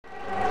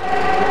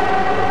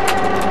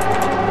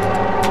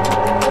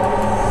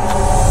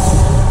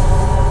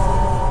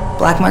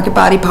Black market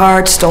body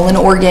parts, stolen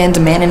organs, a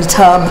man in a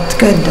tub. It's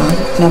good, Don.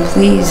 Now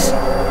please,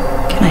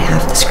 can I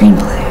have the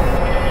screenplay?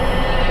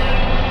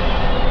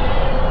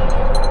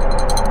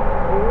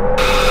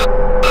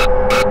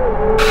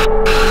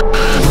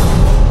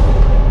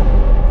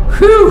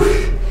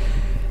 Whew!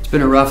 It's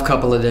been a rough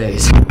couple of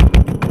days.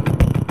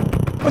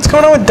 What's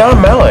going on with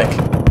Don Malek?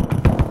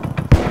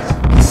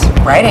 He's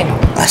writing.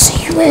 I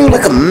see you wearing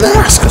like a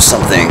mask or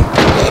something.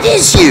 It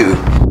is you.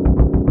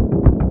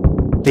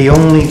 The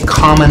only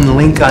common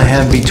link I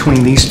have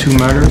between these two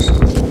murders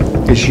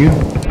is you.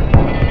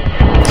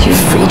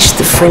 You've reached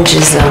the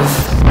fringes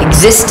of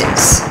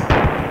existence.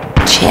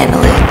 Channel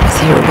it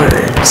with your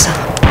words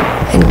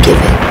and give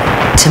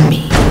it to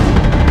me.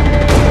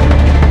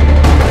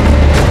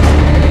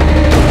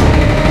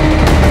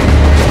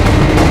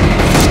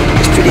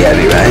 It's pretty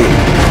heavy, right?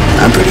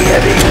 I'm pretty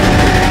heavy.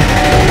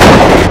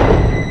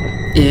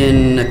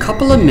 In a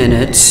couple of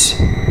minutes,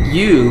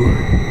 you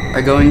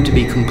are going to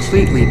be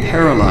completely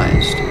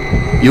paralyzed.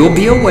 You'll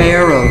be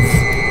aware of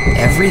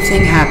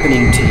everything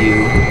happening to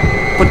you,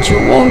 but you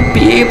won't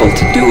be able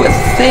to do a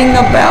thing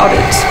about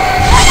it.